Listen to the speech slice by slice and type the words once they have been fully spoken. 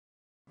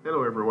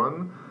Hello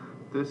everyone,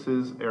 this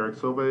is Eric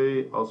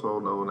Sauvé, also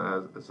known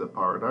as the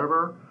Power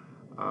Diver.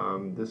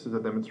 This is a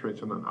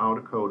demonstration on how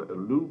to code a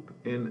loop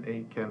in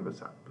a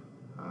Canvas app.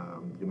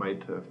 You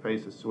might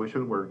face a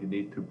situation where you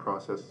need to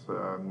process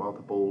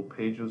multiple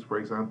pages, for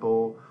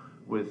example,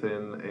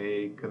 within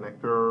a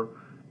connector,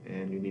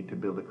 and you need to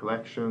build a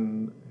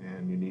collection,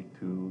 and you need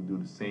to do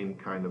the same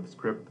kind of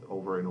script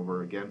over and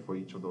over again for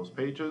each of those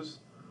pages.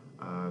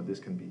 This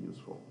can be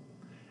useful.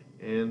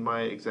 In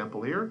my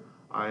example here,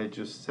 I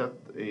just set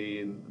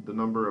the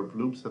number of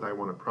loops that I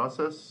want to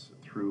process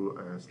through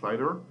a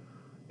slider,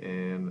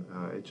 and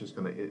it's just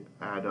going to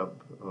add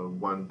up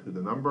 1 to the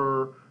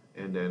number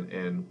and then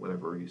end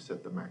whenever you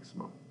set the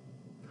maximum.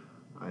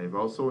 I've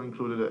also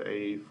included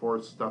a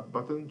force stop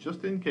button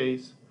just in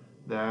case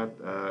that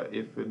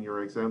if in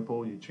your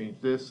example you change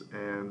this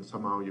and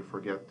somehow you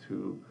forget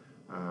to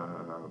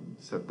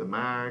set the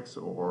max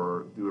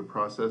or do a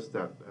process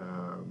that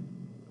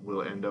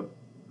will end up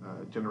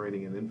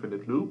generating an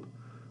infinite loop,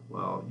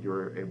 well,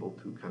 you're able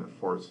to kind of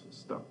force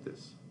stop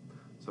this.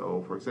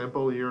 So for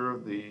example, here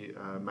the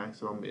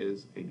maximum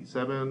is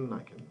 87.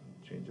 I can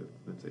change it,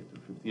 let's say, to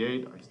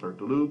 58. I start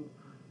the loop,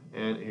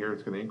 and here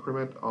it's going to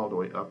increment all the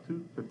way up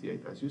to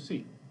 58, as you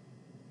see.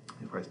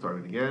 If I start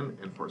it again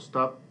and force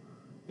stop,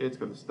 it's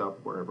going to stop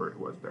wherever it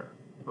was there.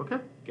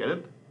 Okay, get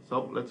it?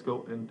 So let's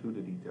go into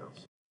the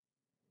details.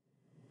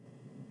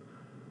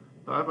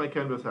 Now I have my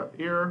Canvas app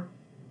here,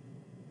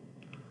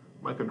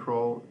 my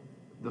control,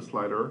 the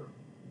slider.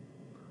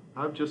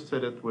 I've just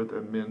set it with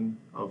a min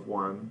of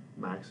 1,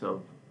 max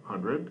of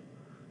 100,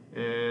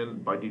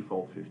 and by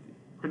default 50.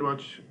 Pretty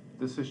much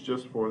this is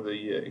just for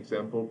the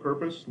example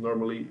purpose.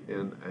 Normally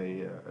in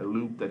a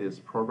loop that is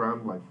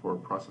programmed like for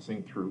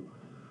processing through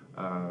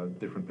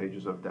different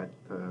pages of that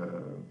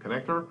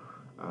connector,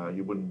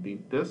 you wouldn't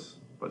need this,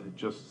 but it's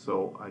just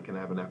so I can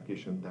have an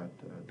application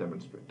that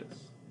demonstrates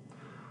this.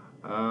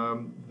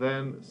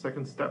 Then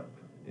second step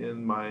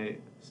in my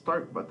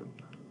start button.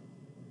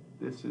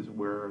 This is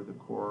where the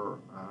core,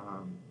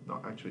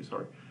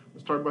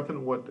 the start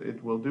button, what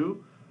it will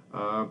do,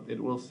 it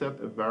will set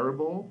a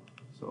variable.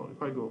 So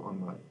if I go on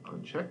my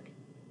unselect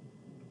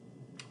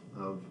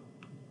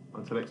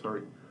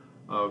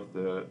of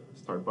the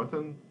start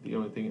button, the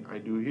only thing I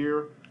do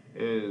here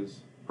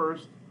is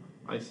first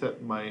I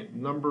set my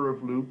number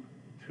of loop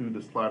to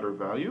the slider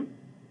value.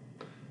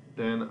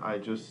 Then I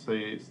just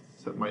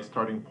set my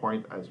starting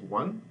point as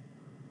 1.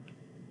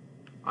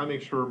 I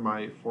make sure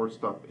my force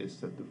stop is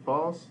set to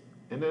false,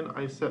 and then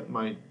I set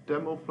my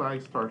demo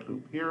flag start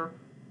loop here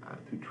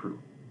to true.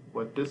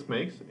 What this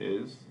makes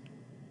is,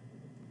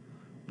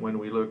 when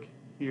we look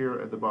here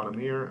at the bottom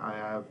here, I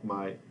have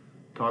my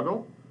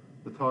toggle.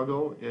 The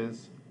toggle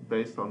is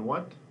based on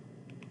what?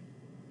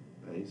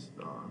 Based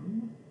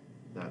on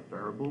that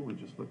variable we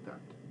just looked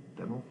at,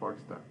 demo flag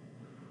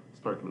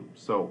start loop.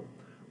 So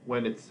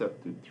when it's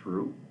set to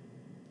true,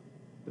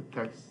 the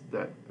text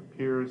that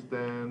appears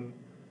then,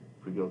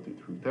 if we go to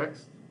true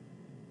text,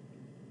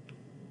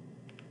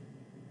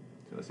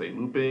 it's going to say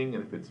looping,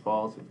 and if it's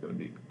false, it's going to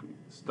be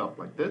stopped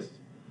like this.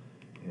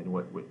 And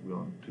what we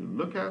want to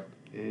look at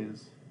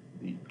is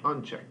the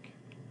uncheck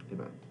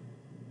event.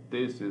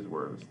 This is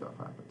where the stuff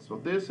happens. So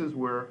this is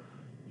where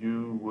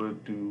you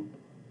would do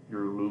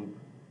your loop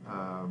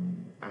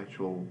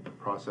actual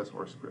process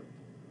or script.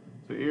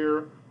 So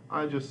here,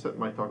 I just set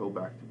my toggle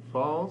back to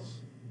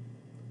false.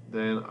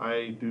 Then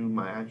I do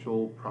my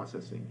actual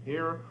processing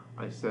here.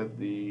 I set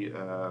the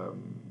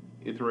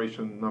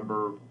iteration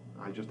number,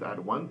 I just add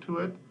 1 to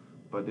it,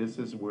 but this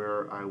is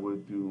where I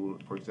would do,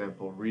 for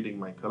example, reading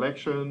my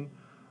collection,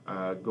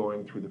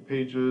 going through the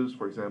pages.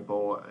 For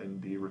example, in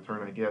the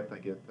return I get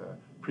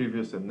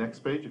previous and next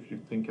page. If you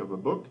think of a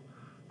book,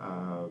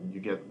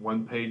 you get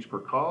 1 page per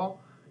call,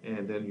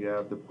 and then you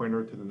have the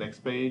pointer to the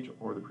next page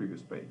or the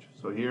previous page.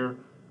 So here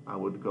I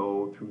would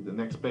go through the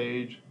next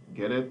page,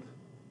 get it,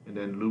 and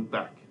then loop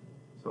back.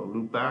 So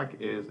loop back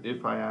is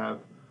if I have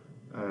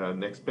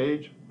next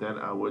page, then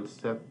I would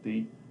set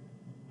the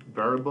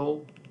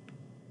variable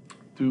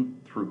to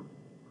true.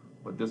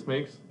 What this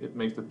makes, it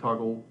makes the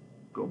toggle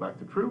go back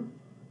to true,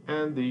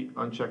 and the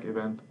uncheck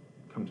event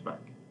comes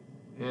back.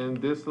 In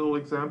this little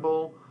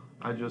example,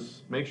 I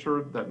just make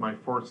sure that my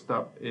force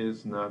stop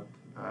is not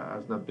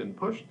has not been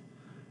pushed,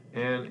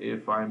 and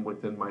if I'm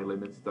within my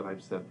limits that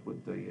I've set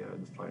with the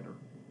slider.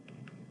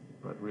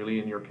 But really,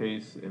 in your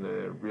case, in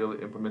a real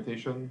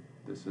implementation,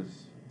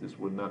 this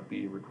would not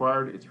be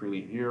required. It's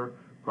really here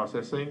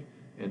processing,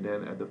 and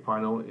then at the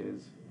final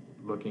is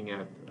looking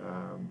at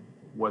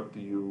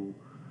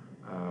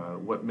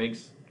what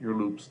makes your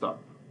loop stop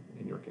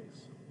in your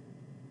case.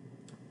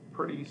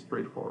 Pretty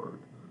straightforward.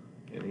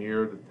 And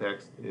here the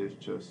text is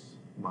just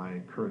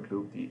my current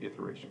loop, the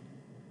iteration.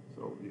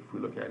 So if we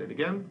look at it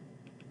again,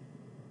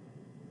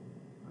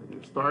 I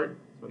do start.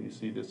 So you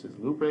see this is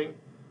looping,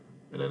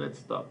 and then it's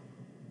stop.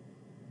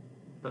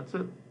 That's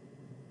it.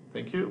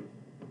 Thank you.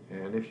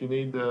 And if you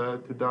need to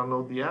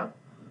download the app,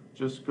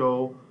 just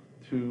go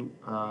to,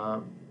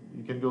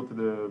 you can go to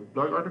the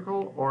blog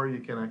article, or you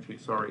can actually,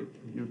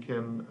 you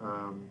can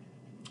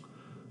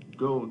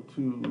go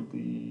to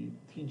the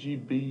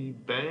TGB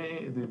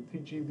bank, the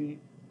TGB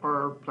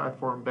Power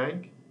Platform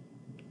Bank.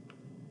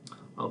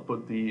 I'll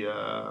put the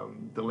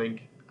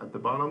link at the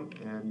bottom,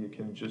 and you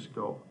can just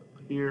go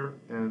here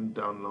and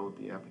download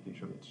the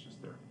application. It's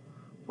just there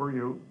for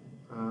you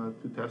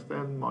to test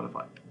and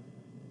modify.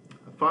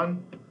 Have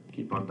fun,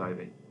 keep on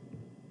diving.